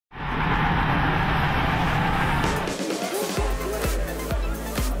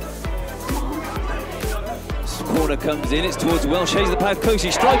corner comes in, it's towards Welch-Hayes, the Bath coach.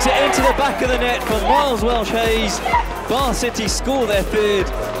 He strikes it into the back of the net for Miles Welch-Hayes. Bath City score their third,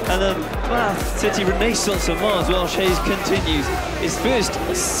 and the Bath City renaissance of Miles Welch-Hayes continues. His first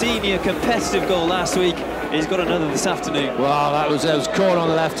senior competitive goal last week. He's got another this afternoon. Well, that was corner on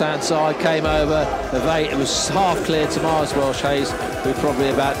the left-hand side, came over, it was half clear to Miles Welch-Hayes, who probably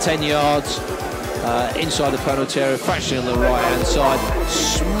about 10 yards inside the penalty area, fractionally on the right-hand side,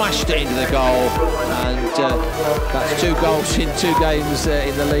 smashed it into the goal, and that's 2 goals in 2 games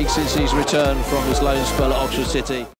in the league since he's returned from his loan spell at Oxford City.